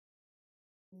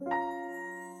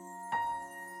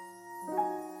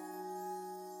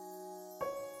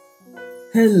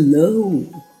Hello,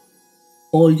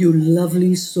 all you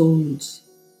lovely souls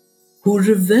who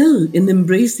revel in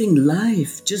embracing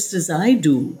life just as I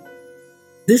do.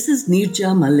 This is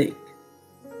Nirja Malik,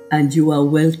 and you are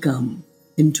welcome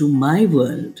into my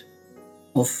world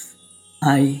of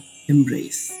I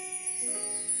Embrace.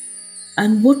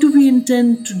 And what do we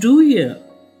intend to do here?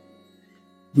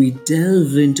 We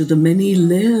delve into the many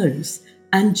layers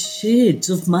and shades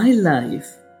of my life,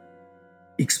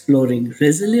 exploring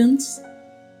resilience,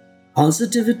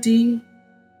 positivity,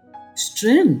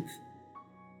 strength,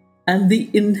 and the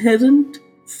inherent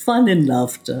fun and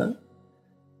laughter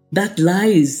that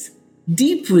lies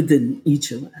deep within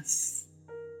each of us.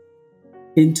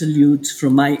 Interludes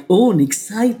from my own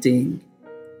exciting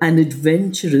and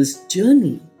adventurous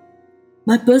journey,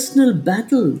 my personal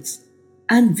battles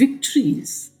and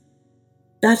victories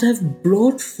that have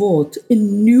brought forth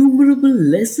innumerable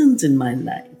lessons in my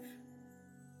life.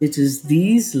 It is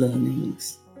these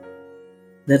learnings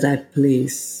that I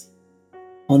place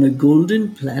on a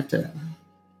golden platter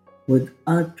with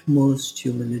utmost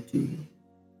humility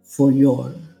for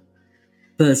your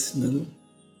personal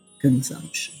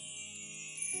consumption.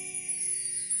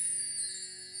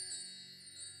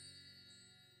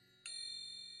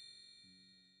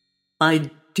 My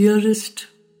dearest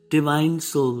divine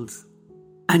souls,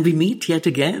 and we meet yet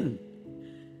again.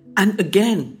 And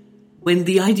again, when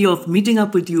the idea of meeting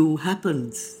up with you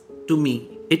happens to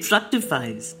me, it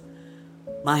fructifies.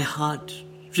 My heart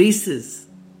races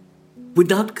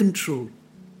without control,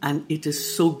 and it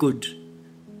is so good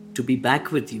to be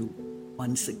back with you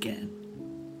once again.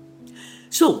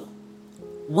 So,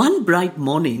 one bright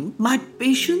morning, my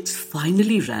patience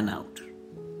finally ran out.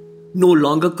 No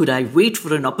longer could I wait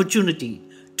for an opportunity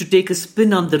to take a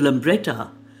spin on the Lambretta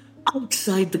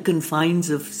outside the confines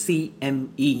of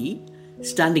CME,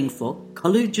 standing for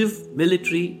College of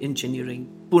Military Engineering,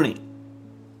 Pune.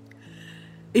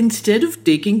 Instead of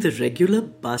taking the regular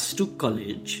bus to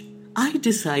college, I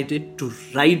decided to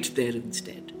ride there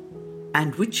instead.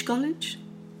 And which college?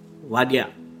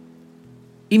 Wadia.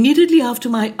 Immediately after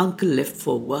my uncle left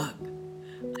for work,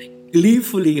 I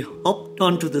gleefully hopped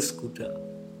onto the scooter.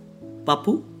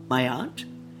 Papu, my aunt,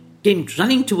 came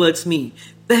running towards me,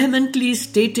 vehemently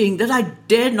stating that I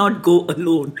dare not go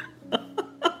alone.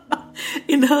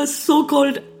 In her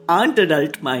so-called aunt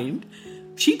adult mind,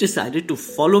 she decided to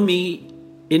follow me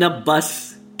in a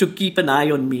bus to keep an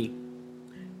eye on me.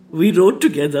 We rode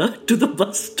together to the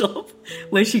bus stop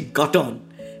where she got on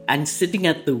and sitting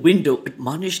at the window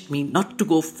admonished me not to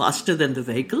go faster than the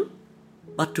vehicle,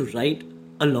 but to ride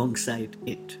alongside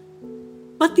it.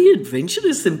 But the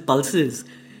adventurous impulses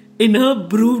in her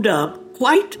brewed up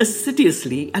quite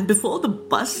assiduously, and before the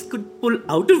bus could pull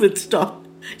out of its stop,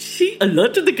 she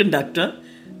alerted the conductor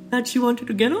that she wanted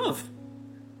to get off.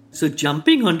 So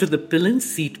jumping onto the pillion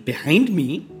seat behind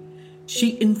me,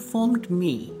 she informed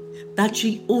me that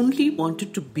she only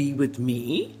wanted to be with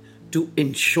me to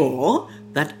ensure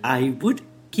that I would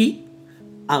keep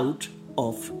out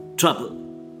of trouble.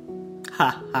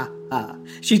 Ha ha ha.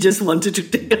 She just wanted to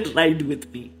take a ride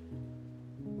with me.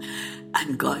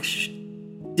 And gosh,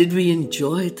 did we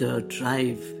enjoy the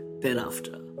drive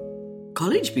thereafter.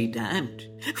 College be damned.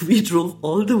 We drove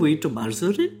all the way to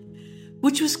Marzorin,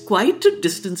 which was quite a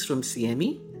distance from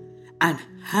CME, and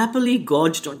happily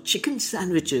gorged on chicken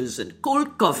sandwiches and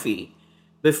cold coffee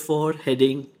before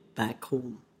heading back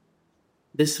home.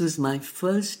 This was my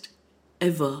first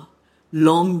ever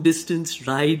long distance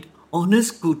ride on a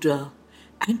scooter,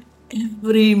 and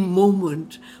every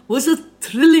moment was a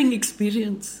thrilling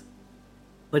experience.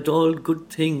 But all good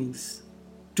things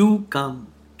do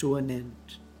come to an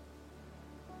end.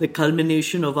 The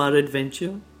culmination of our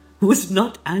adventure was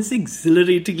not as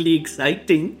exhilaratingly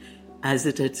exciting as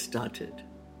it had started.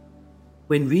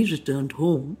 When we returned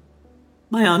home,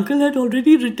 my uncle had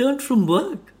already returned from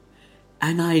work,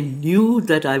 and I knew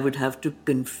that I would have to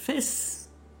confess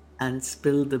and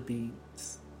spill the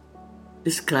beans.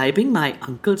 Describing my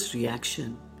uncle's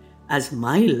reaction as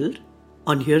mild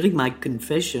on hearing my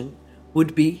confession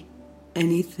would be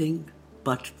anything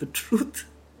but the truth.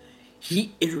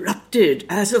 He erupted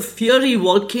as a fiery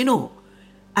volcano,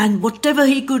 and whatever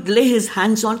he could lay his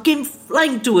hands on came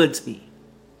flying towards me.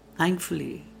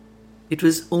 Thankfully, it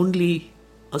was only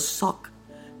a sock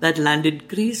that landed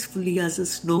gracefully as a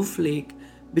snowflake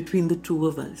between the two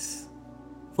of us.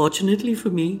 Fortunately for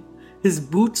me, his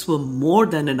boots were more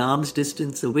than an arm's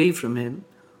distance away from him,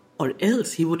 or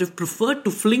else he would have preferred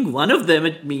to fling one of them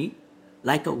at me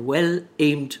like a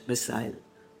well-aimed missile.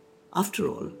 After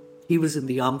all, he was in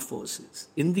the armed forces,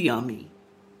 in the army,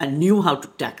 and knew how to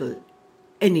tackle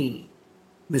any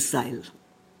missile.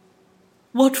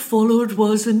 What followed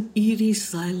was an eerie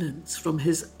silence from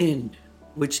his end,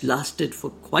 which lasted for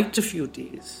quite a few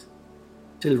days,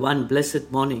 till one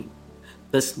blessed morning,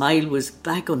 the smile was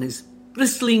back on his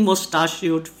bristling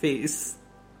mustachioed face.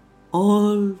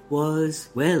 All was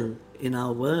well in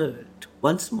our world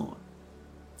once more.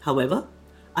 However,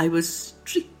 I was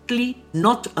strictly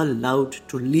not allowed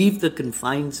to leave the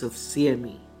confines of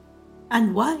CME.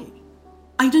 And why?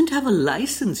 I didn't have a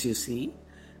license, you see,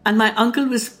 and my uncle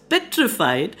was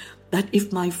petrified that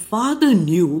if my father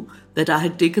knew that I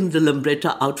had taken the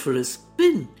Lambretta out for a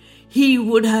spin, he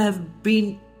would have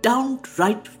been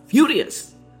downright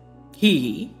furious.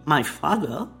 He, my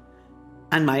father,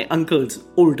 and my uncle's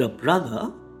older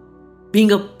brother,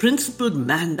 being a principled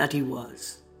man that he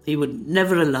was, he would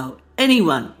never allow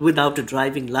anyone without a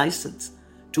driving license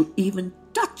to even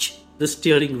touch the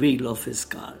steering wheel of his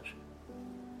car.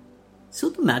 So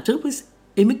the matter was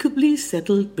amicably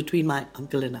settled between my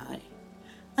uncle and I,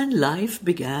 and life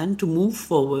began to move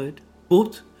forward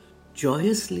both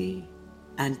joyously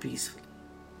and peacefully.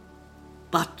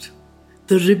 But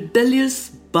the rebellious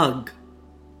bug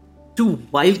to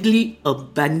wildly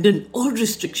abandon all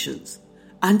restrictions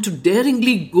and to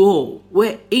daringly go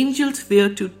where angels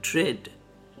fear to tread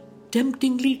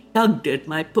temptingly tugged at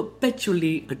my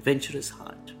perpetually adventurous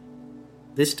heart.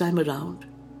 This time around,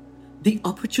 the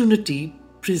opportunity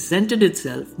presented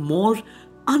itself more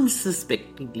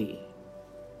unsuspectingly.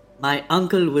 My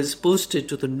uncle was posted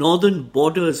to the northern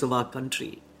borders of our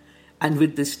country, and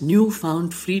with this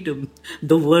newfound freedom,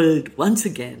 the world once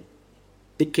again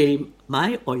became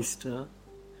my oyster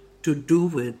to do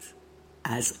with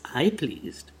as I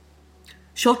pleased.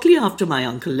 Shortly after my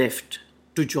uncle left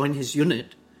to join his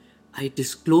unit, I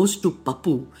disclosed to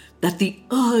Papu that the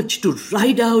urge to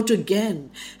ride out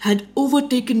again had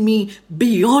overtaken me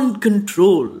beyond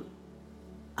control.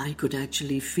 I could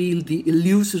actually feel the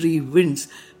illusory winds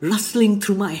rustling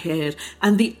through my hair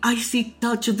and the icy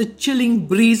touch of the chilling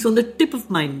breeze on the tip of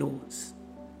my nose.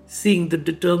 Seeing the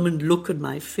determined look on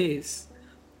my face,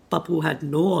 Papu had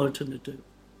no alternative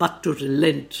but to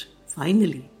relent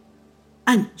finally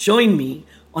and join me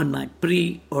on my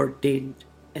preordained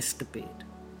escapade.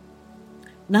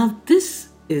 Now this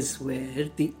is where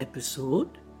the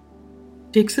episode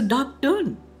takes a dark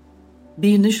turn.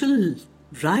 The initial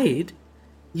ride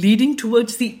leading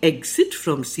towards the exit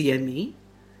from CME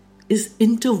is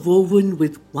interwoven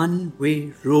with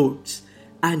one-way roads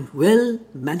and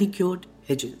well-manicured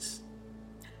hedges.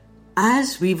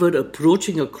 As we were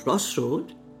approaching a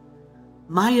crossroad,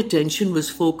 my attention was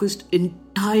focused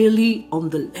entirely on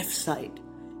the left side,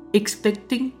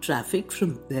 expecting traffic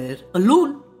from there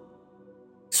alone.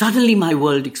 Suddenly my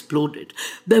world exploded.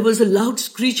 There was a loud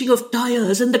screeching of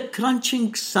tires and the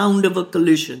crunching sound of a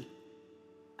collision.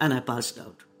 And I passed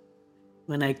out.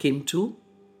 When I came to,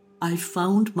 I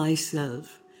found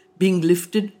myself being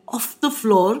lifted off the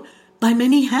floor by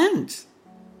many hands.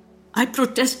 I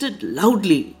protested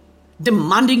loudly,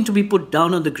 demanding to be put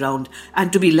down on the ground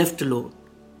and to be left alone.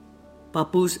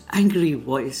 Papu's angry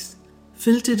voice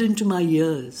filtered into my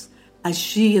ears as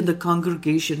she and the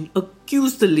congregation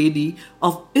accused the lady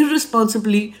of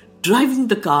irresponsibly driving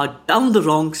the car down the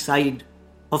wrong side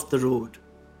of the road.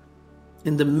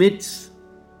 In the midst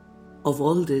of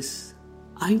all this,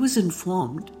 I was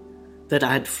informed that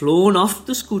I had flown off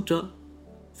the scooter,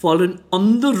 fallen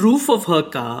on the roof of her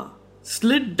car,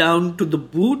 slid down to the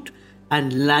boot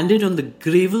and landed on the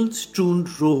gravel-strewn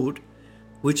road,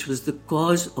 which was the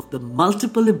cause of the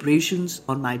multiple abrasions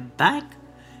on my back,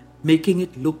 making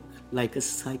it look like a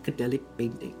psychedelic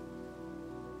painting.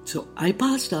 So I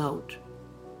passed out.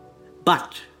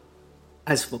 But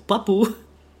as for Papu,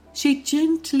 she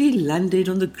gently landed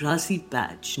on the grassy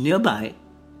patch nearby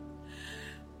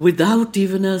without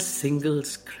even a single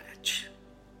scratch.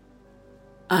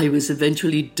 I was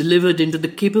eventually delivered into the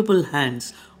capable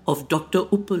hands of Dr.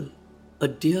 Uppal, a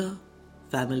dear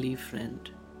family friend.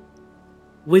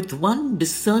 With one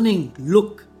discerning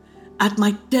look at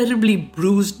my terribly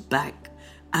bruised back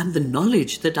and the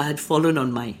knowledge that I had fallen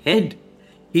on my head,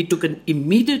 he took an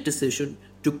immediate decision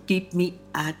to keep me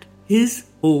at his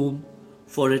home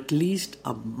for at least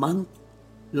a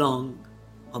month-long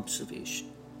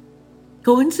observation.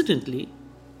 Coincidentally,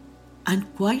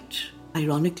 and quite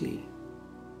ironically,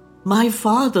 my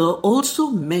father also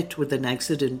met with an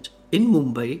accident in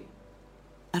Mumbai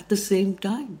at the same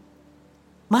time.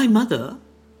 My mother,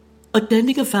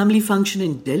 attending a family function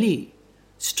in Delhi,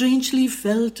 strangely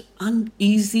felt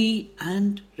uneasy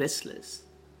and restless.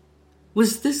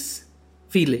 Was this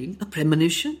feeling a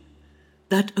premonition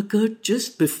that occurred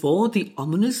just before the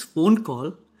ominous phone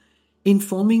call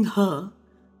informing her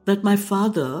that my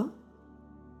father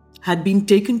had been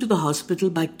taken to the hospital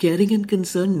by caring and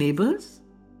concerned neighbors,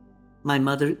 my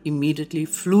mother immediately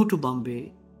flew to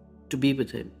Bombay to be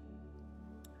with him.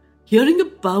 Hearing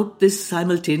about this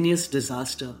simultaneous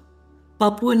disaster,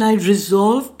 Papu and I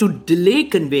resolved to delay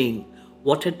conveying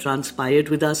what had transpired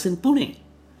with us in Pune.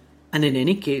 And in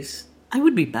any case, I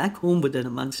would be back home within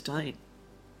a month's time.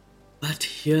 But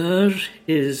here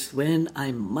is when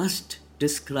I must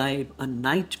describe a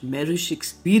nightmarish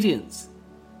experience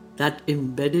that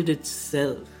embedded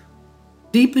itself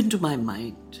deep into my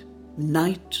mind,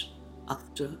 night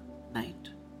after night.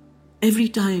 Every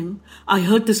time I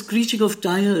heard the screeching of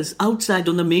tires outside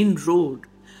on the main road,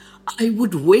 I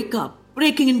would wake up,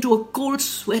 breaking into a cold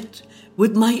sweat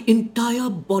with my entire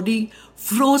body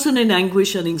frozen in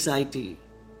anguish and anxiety.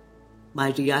 My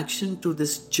reaction to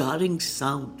this jarring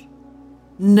sound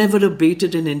never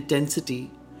abated in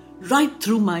intensity right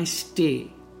through my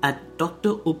stay at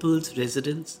Dr. Opal's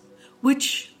residence,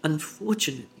 which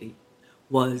unfortunately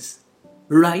was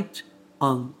right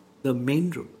on the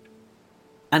main road.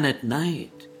 And at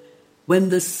night, when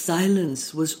the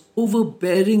silence was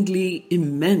overbearingly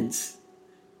immense,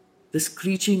 the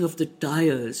screeching of the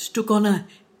tires took on a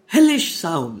hellish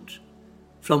sound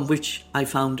from which I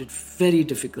found it very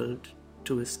difficult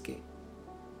to escape.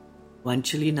 One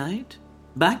chilly night,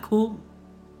 back home,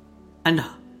 and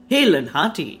hale and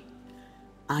hearty,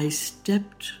 I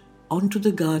stepped onto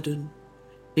the garden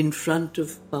in front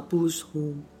of Papu's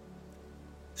home,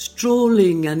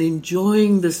 strolling and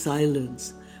enjoying the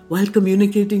silence while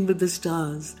communicating with the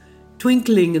stars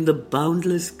twinkling in the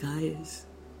boundless skies.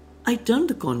 I turned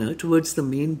the corner towards the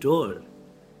main door,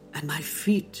 and my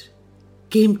feet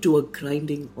came to a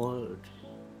grinding halt.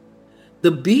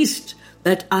 The beast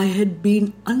that I had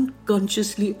been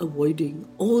unconsciously avoiding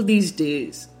all these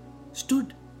days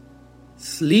stood,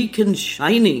 sleek and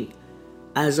shining,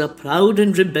 as a proud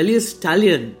and rebellious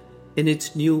stallion in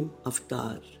its new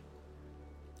avatar.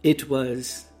 It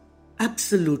was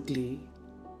absolutely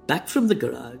back from the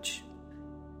garage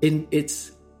in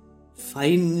its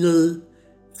finery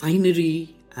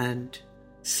and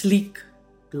sleek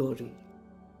glory.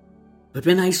 But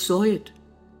when I saw it,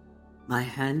 my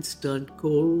hands turned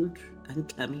cold and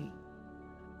clammy.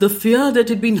 The fear that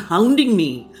had been hounding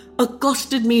me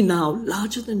accosted me now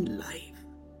larger than life.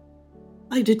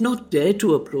 I did not dare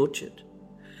to approach it.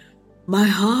 My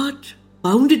heart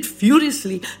pounded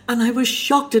furiously, and I was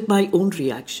shocked at my own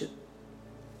reaction.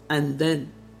 And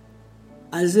then,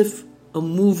 as if a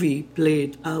movie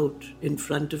played out in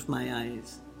front of my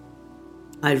eyes,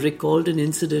 I recalled an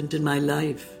incident in my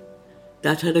life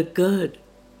that had occurred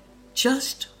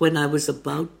just when I was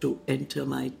about to enter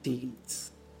my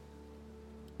teens.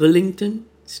 Wellington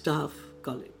Staff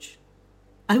College.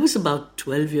 I was about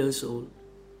 12 years old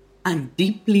and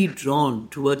deeply drawn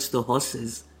towards the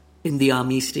horses in the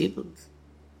army stables.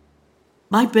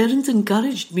 My parents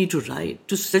encouraged me to ride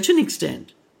to such an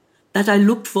extent that I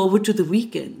looked forward to the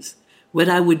weekends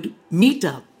where I would meet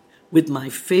up with my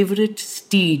favorite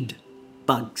steed,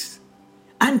 Bugs,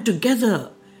 and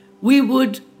together we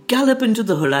would gallop into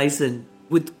the horizon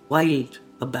with wild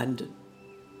abandon.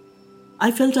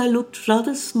 I felt I looked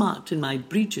rather smart in my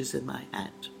breeches and my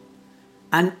hat,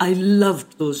 and I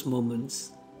loved those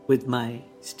moments with my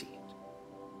steed.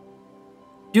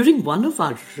 During one of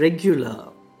our regular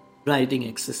riding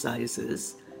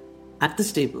exercises at the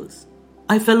stables,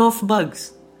 I fell off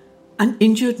Bugs and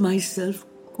injured myself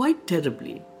quite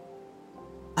terribly.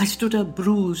 I stood up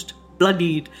bruised,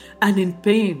 bloodied, and in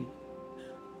pain.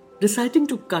 Deciding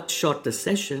to cut short the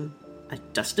session, I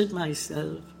dusted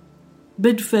myself,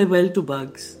 bid farewell to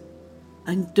Bugs,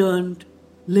 and turned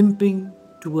limping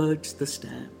towards the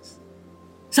stands.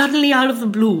 Suddenly, out of the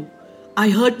blue, I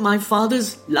heard my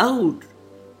father's loud,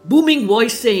 booming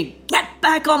voice saying, "Get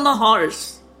back on the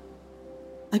horse!"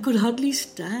 I could hardly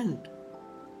stand,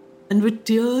 and with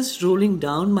tears rolling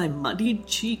down my muddied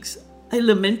cheeks, I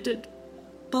lamented,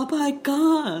 "Papa, I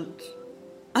can't.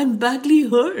 I'm badly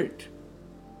hurt."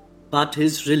 But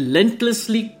his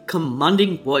relentlessly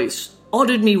commanding voice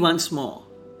ordered me once more,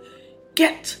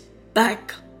 "Get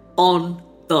back on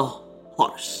the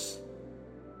horse."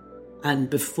 And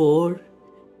before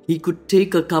he could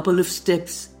take a couple of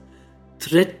steps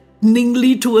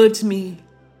threateningly towards me,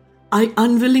 I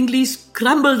unwillingly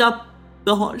scrambled up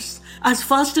the horse as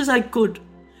fast as I could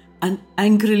and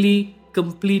angrily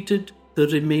completed the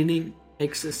remaining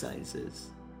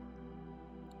exercises.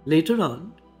 Later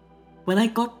on, when I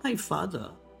caught my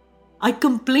father, I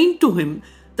complained to him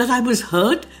that I was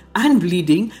hurt and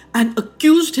bleeding and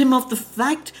accused him of the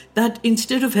fact that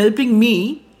instead of helping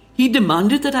me, he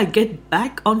demanded that I get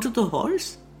back onto the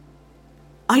horse.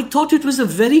 I thought it was a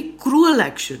very cruel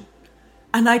action.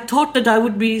 And I thought that I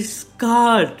would be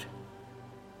scarred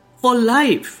for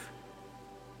life,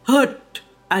 hurt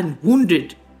and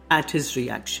wounded at his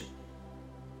reaction.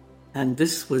 And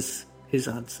this was his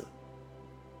answer.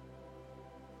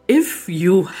 If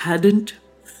you hadn't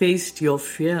faced your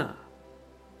fear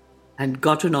and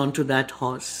gotten onto that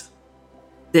horse,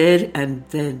 there and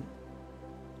then,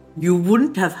 you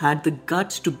wouldn't have had the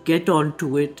guts to get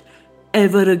onto it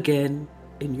ever again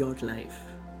in your life.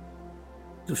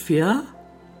 The fear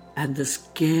and the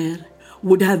scare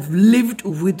would have lived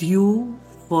with you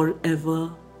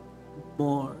forever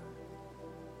more.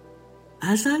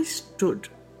 As I stood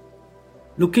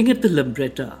looking at the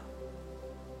libretta,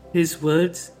 his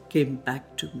words came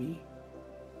back to me.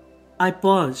 I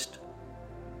paused.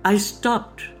 I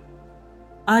stopped.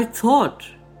 I thought.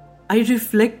 I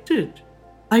reflected.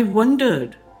 I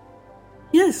wondered.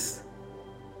 Yes,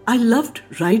 I loved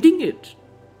riding it.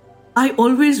 I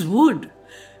always would.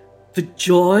 The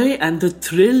joy and the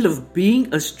thrill of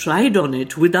being astride on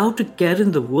it without a care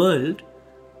in the world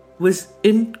was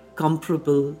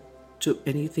incomparable to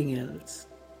anything else.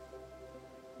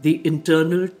 The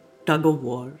internal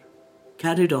tug-of-war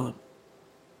carried on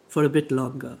for a bit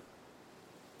longer.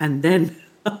 And then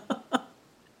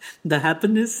the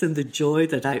happiness and the joy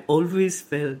that I always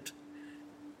felt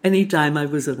anytime I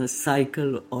was on a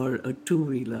cycle or a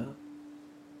two-wheeler,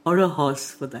 or a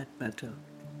horse for that matter,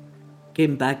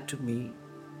 came back to me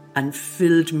and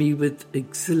filled me with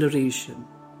exhilaration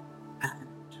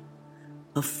and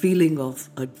a feeling of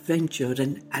adventure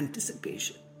and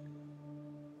anticipation.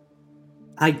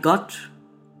 I got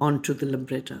onto the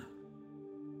libretta.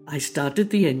 I started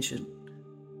the engine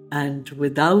and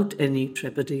without any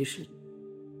trepidation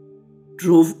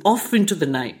drove off into the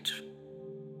night,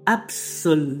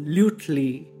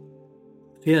 absolutely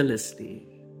fearlessly.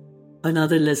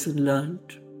 Another lesson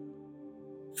learned: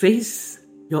 face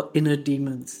your inner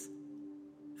demons,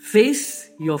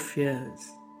 face your fears,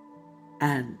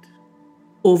 and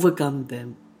overcome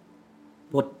them,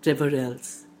 whatever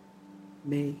else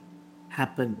may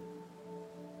happen.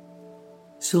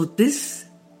 So this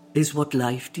is what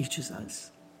life teaches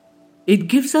us. It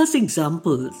gives us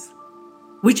examples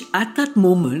which at that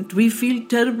moment we feel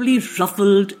terribly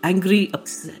ruffled, angry,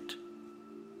 upset.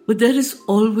 But there is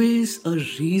always a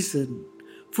reason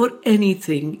for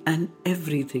anything and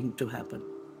everything to happen.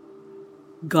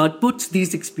 God puts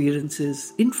these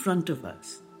experiences in front of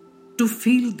us to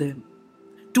feel them,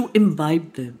 to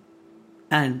imbibe them,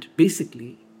 and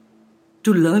basically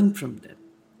to learn from them.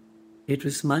 It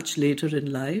was much later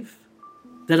in life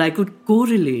that I could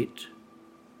correlate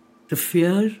the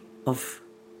fear of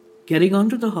getting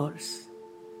onto the horse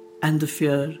and the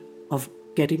fear of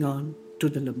getting on to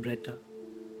the libretta.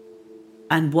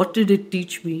 And what did it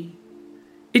teach me?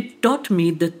 It taught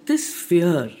me that this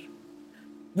fear,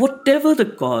 whatever the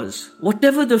cause,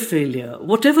 whatever the failure,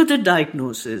 whatever the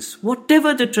diagnosis,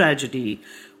 whatever the tragedy,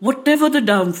 whatever the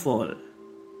downfall,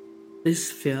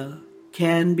 this fear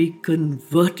can be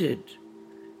converted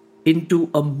into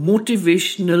a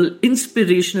motivational,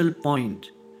 inspirational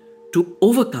point to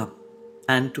overcome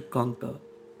and to conquer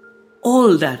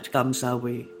all that comes our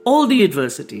way, all the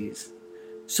adversities,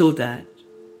 so that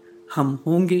hum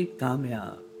honge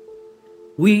kamyab,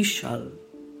 we shall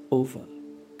overcome.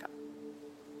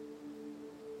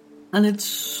 And it's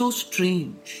so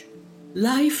strange.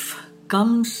 Life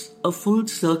comes a full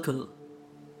circle.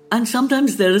 And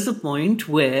sometimes there is a point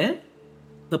where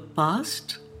the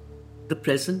past, the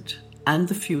present, and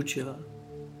the future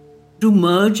do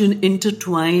merge and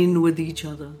intertwine with each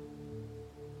other.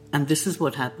 And this is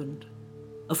what happened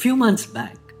a few months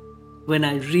back when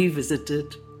I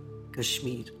revisited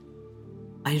Kashmir.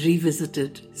 I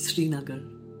revisited Srinagar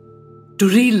to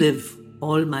relive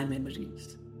all my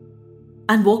memories.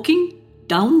 And walking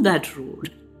down that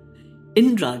road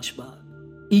in Rajbagh,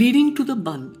 leading to the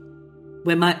Bund,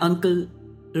 where my uncle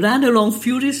ran along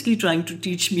furiously trying to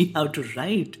teach me how to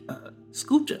ride a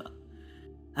scooter.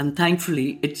 And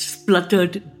thankfully, it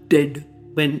spluttered dead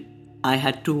when I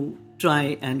had to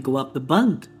try and go up the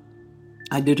Bund.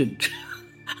 I didn't.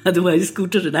 Otherwise,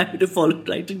 Scooter and I would have fallen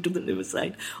right into the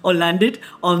riverside or landed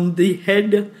on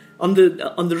the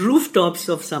rooftops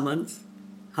of someone's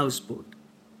houseboat.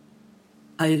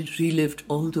 I relived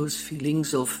all those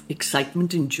feelings of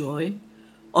excitement and joy,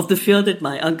 of the fear that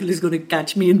my uncle is going to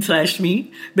catch me and thrash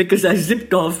me because I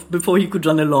zipped off before he could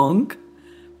run along.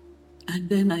 And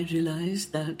then I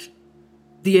realized that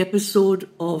the episode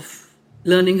of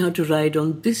learning how to ride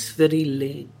on this very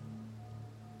lane,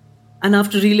 and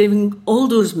after reliving all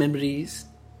those memories,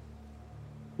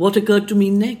 what occurred to me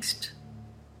next?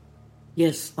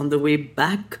 Yes, on the way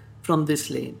back from this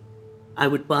lane, I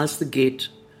would pass the gate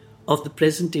of the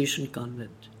Presentation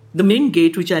Convent, the main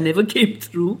gate which I never came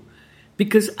through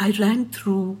because I ran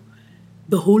through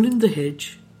the hole in the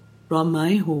hedge from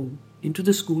my home into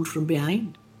the school from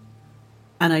behind.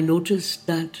 And I noticed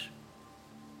that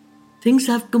things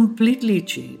have completely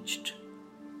changed.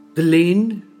 The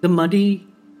lane, the muddy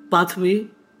pathway,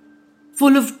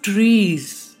 full of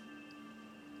trees,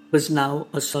 was now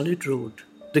a solid road.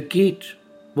 The gate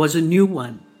was a new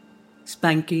one,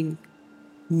 spanking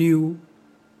new,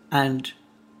 and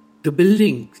the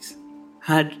buildings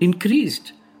had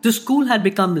increased. The school had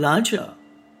become larger.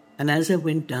 And as I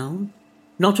went down,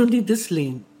 not only this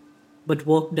lane, but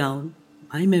walked down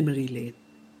my memory lane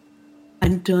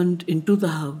and turned into the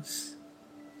house,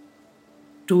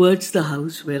 towards the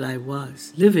house where I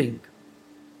was living,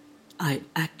 I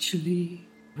actually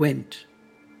went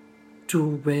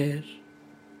to where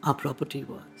our property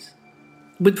was.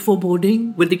 With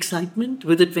foreboding, with excitement,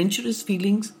 with adventurous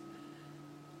feelings.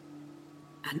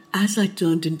 And as I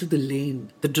turned into the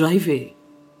lane, the driveway,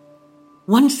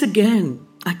 once again,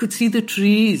 I could see the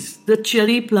trees, the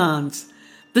cherry plants,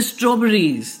 the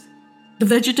strawberries, the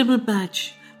vegetable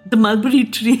patch, the mulberry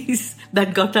trees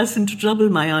that got us into trouble,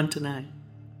 my aunt and I.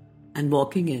 And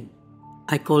walking in,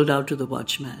 I called out to the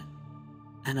watchman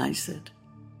and I said,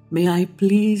 "May I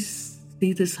please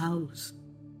see this house?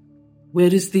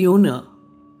 Where is the owner?"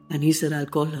 And he said,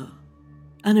 "I'll call her."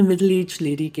 And a middle-aged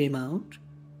lady came out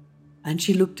and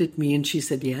she looked at me and she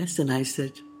said, "Yes." And I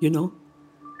said,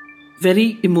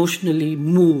 very emotionally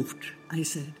moved, I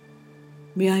said,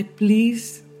 "May I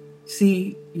please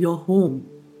see your home?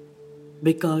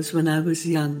 Because when I was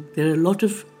young, there are a lot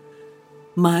of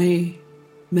my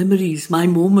memories, my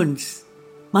moments,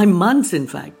 my months, in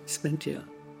fact, spent here."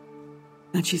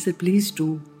 And she said, "Please do.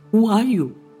 Who are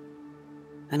you?"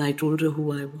 And I told her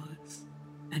who I was.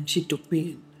 And she took me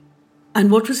in. And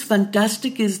what was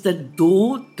fantastic is that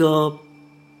though the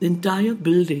entire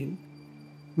building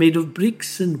made of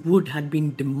bricks and wood had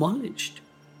been demolished,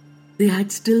 they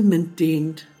had still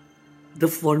maintained the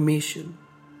formation.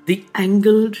 The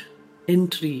angled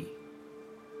entry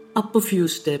up a few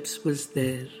steps was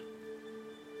there.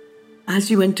 As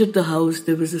you entered the house,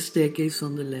 there was a staircase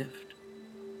on the left.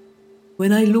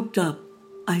 When I looked up,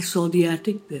 I saw the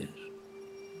attic there.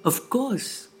 Of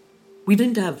course, we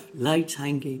didn't have lights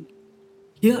hanging.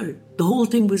 Here, the whole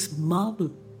thing was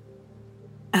marble.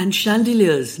 And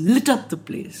chandeliers lit up the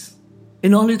place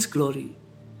in all its glory.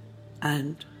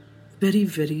 And very,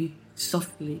 very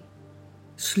softly,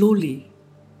 slowly,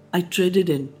 I treaded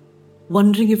in,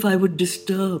 wondering if I would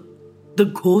disturb the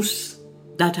ghosts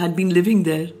that had been living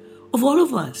there, of all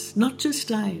of us, not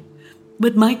just I,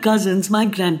 but my cousins, my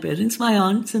grandparents, my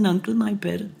aunts and uncle, my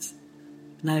parents.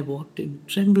 And I walked in,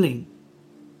 trembling,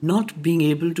 not being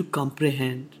able to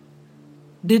comprehend.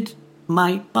 Did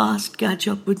my past catch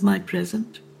up with my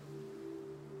present?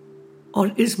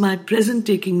 Or is my present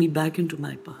taking me back into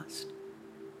my past?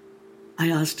 I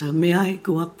asked her, "May I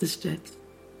go up the steps?"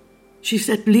 She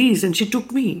said, "Please," and she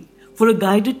took me for a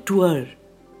guided tour.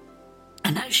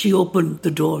 And as she opened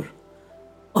the door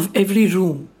of every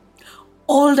room,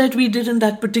 all that we did in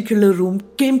that particular room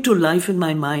came to life in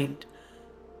my mind.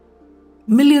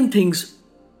 Million things,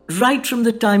 right from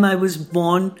the time I was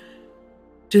born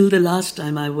till the last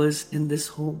time I was in this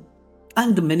home,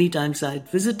 and the many times I had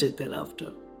visited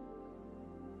thereafter,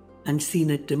 and seen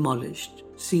it demolished,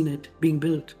 seen it being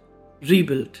built,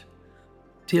 rebuilt.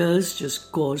 Tears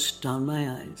just coursed down my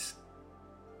eyes.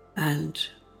 And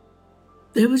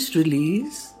there was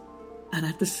release, and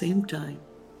at the same time,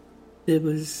 there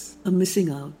was a missing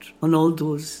out on all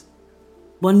those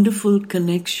wonderful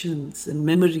connections and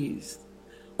memories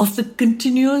of the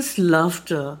continuous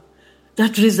laughter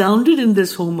that resounded in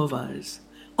this home of ours,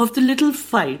 of the little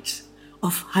fights,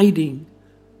 of hiding,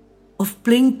 of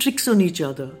playing tricks on each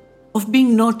other, of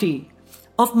being naughty,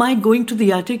 of my going to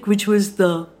the attic, which was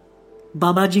the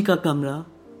Babaji ka kamra,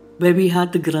 where we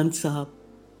had the Granth Sahib,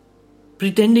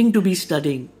 pretending to be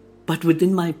studying, but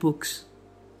within my books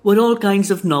were all kinds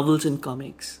of novels and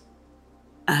comics.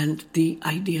 And the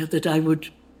idea that I would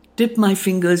dip my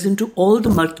fingers into all the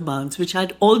martabans, which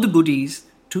had all the goodies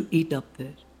to eat up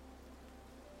there.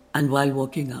 And while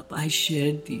walking up, I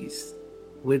shared these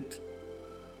with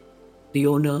the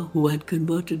owner who had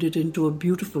converted it into a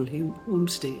beautiful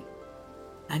homestay.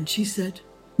 And she said,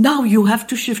 "Now you have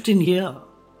to shift in here."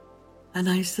 And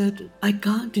I said, "I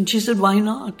can't." And she said, "Why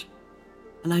not?"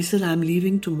 And I said, "I'm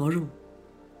leaving tomorrow.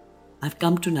 I've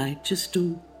come tonight just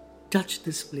to touch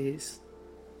this place,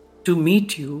 to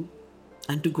meet you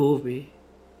and to go away."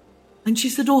 And she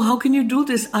said, "Oh, how can you do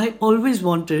this? I always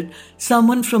wanted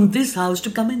someone from this house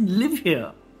to come and live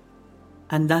here."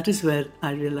 And that is where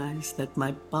I realized that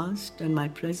my past and my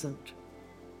present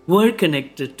were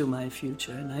connected to my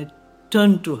future. And I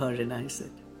turned to her and I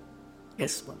said,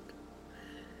 guess what?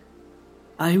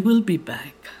 I will be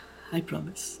back. I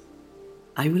promise.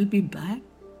 I will be back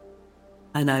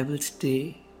and I will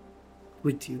stay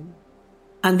with you.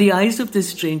 And the eyes of this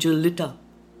stranger lit up.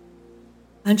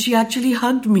 And she actually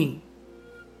hugged me.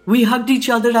 We hugged each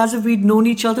other as if we'd known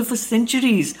each other for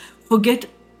centuries. Forget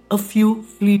a few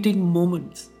fleeting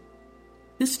moments.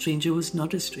 This stranger was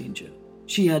not a stranger.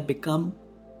 She had become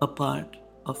a part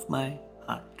of my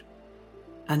heart.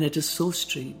 And it is so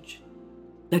strange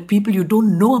that people you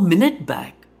don't know a minute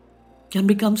back can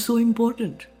become so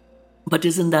important. But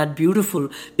isn't that beautiful?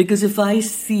 Because if I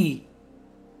see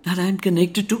that I'm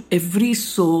connected to every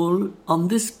soul on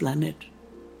this planet,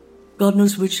 God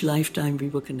knows which lifetime we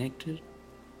were connected.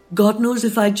 God knows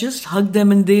if I just hug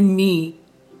them and they me,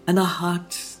 and our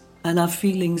hearts and our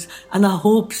feelings and our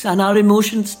hopes and our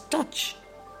emotions touch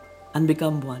and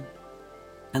become one.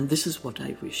 And this is what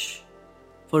I wish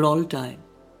for all time,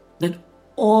 that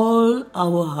all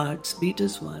our hearts beat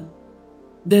as one.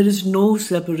 There is no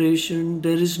separation,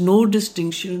 there is no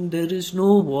distinction, there is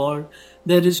no war,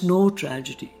 there is no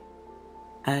tragedy.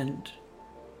 And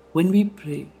when we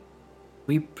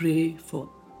pray for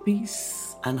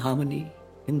peace and harmony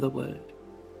in the world.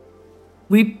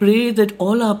 We pray that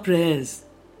all our prayers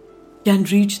can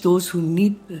reach those who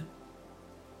need them,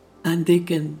 and they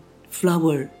can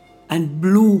flower and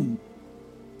bloom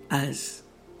as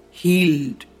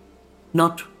healed,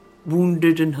 not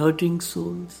wounded and hurting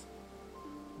souls,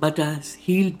 but as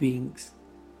healed beings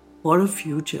for a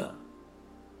future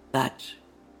that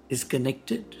is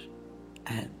connected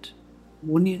and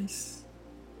harmonious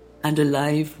and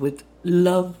alive with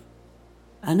love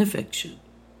and affection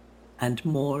and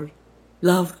more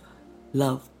love.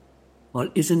 Or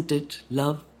isn't it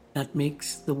love that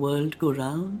makes the world go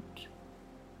round?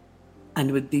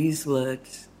 And with these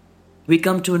words, we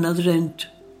come to another end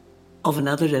of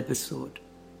another episode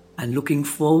and looking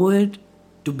forward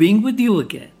to being with you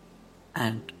again.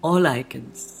 And all I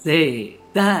can say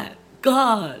that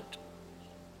God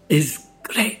is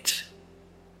great.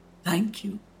 Thank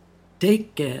you.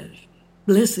 Take care.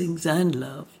 Blessings and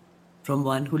love from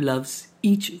one who loves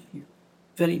each of you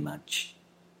very much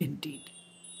indeed.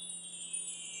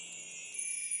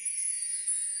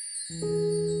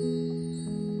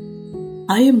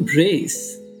 I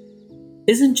Embrace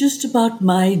isn't just about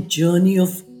my journey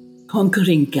of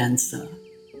conquering cancer.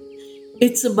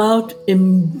 It's about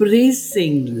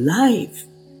embracing life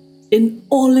in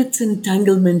all its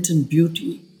entanglement and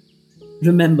beauty.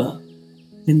 Remember,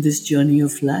 in this journey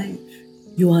of life,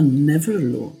 you are never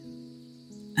alone.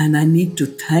 And I need to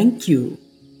thank you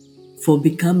for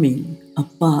becoming a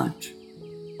part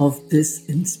of this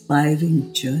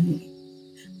inspiring journey.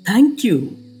 Thank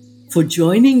you for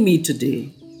joining me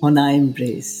today on I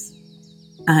Embrace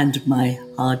and my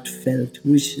heartfelt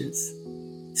wishes.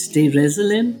 Stay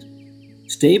resilient,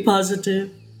 stay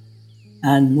positive,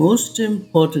 and most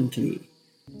importantly,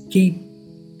 keep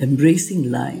embracing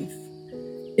life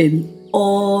in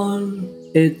all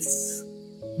its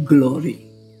glory.